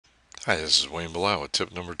Hi, this is Wayne Bilal with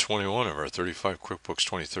tip number 21 of our 35 QuickBooks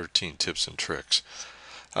 2013 tips and tricks.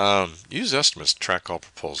 Use estimates to track all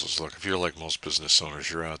proposals. Look, if you're like most business owners,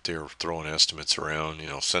 you're out there throwing estimates around,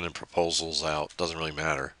 sending proposals out, doesn't really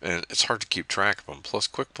matter. And it's hard to keep track of them. Plus,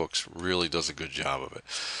 QuickBooks really does a good job of it.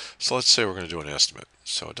 So let's say we're going to do an estimate.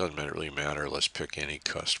 So it doesn't really matter. Let's pick any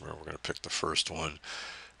customer. We're going to pick the first one.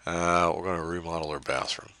 We're going to remodel their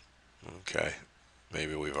bathroom. Okay.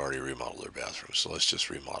 Maybe we've already remodeled their bathroom, so let's just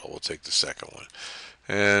remodel. We'll take the second one.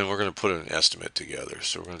 And we're going to put an estimate together.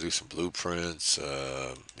 So we're going to do some blueprints,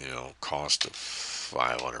 cost of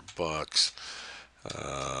 500 bucks.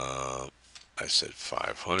 Uh, I said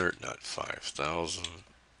 500, not 5,000.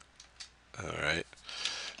 All right.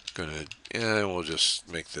 Yeah, we'll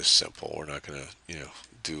just make this simple. We're not going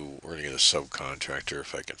to, we're going to get a subcontractor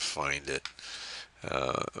if I can find it.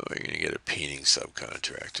 We're going to get a painting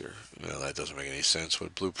subcontractor. Well, that doesn't make any sense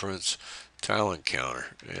with blueprints. Tile encounter.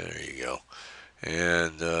 Yeah, there you go.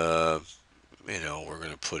 And, we're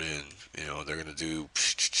going to put in, they're going to do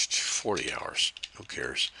 40 hours. Who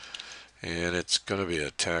cares? And it's going to be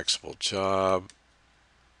a taxable job.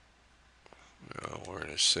 We're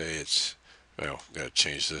going to say we've got to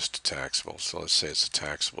change this to taxable. So let's say it's a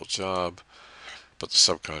taxable job, but the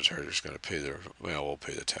subcontractor is going to pay we'll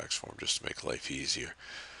pay the tax form just to make life easier.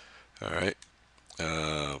 All right.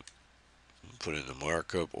 Uh, Put in the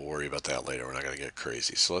markup. We'll worry about that later. We're not going to get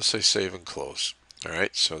crazy. So let's say save and close. All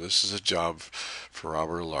right. So this is a job for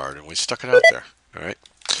Robert Allard, and we stuck it out there. All right.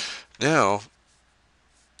 Now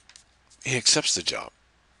he accepts the job.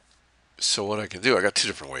 So what I can do, I got two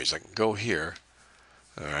different ways. I can go here.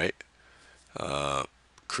 All right. Uh,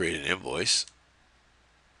 Create an invoice.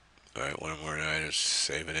 All right. One more night. Just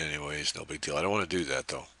save it anyways. No big deal. I don't want to do that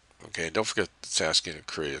though. Okay. Don't forget it's asking to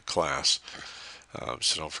create a class.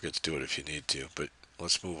 So don't forget to do it if you need to. But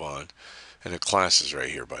let's move on. And the class is right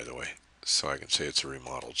here, by the way. So I can say it's a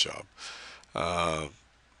remodel job. Uh,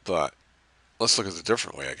 but let's look at the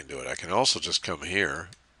different way I can do it. I can also just come here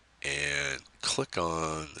and click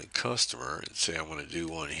on the customer and say I want to do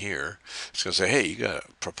one here. It's going to say, hey, you got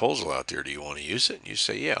a proposal out there. Do you want to use it? And you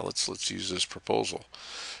say, yeah, let's use this proposal.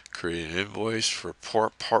 Create an invoice for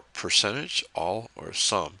part percentage, all or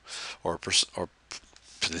some, or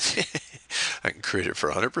I can create it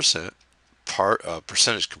for 100%.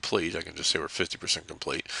 Percentage complete. I can just say we're 50%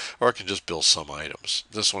 complete, or I can just bill some items.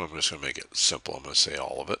 This one I'm just going to make it simple. I'm going to say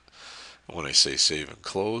all of it. When I say save and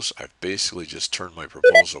close, I've basically just turned my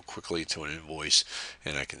proposal quickly to an invoice,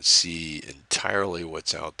 and I can see entirely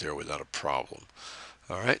what's out there without a problem.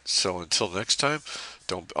 All right, so until next time,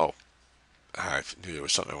 don't. Oh, I knew there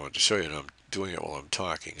was something I wanted to show you, and I'm doing it while I'm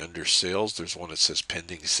talking. Under sales, there's one that says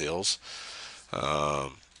pending sales.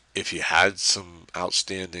 Um, if you had some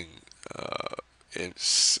outstanding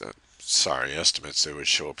estimates, they would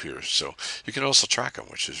show up here. So you can also track them,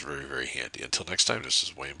 which is very, very handy. Until next time, this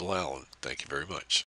is Wayne Bilal, and thank you very much.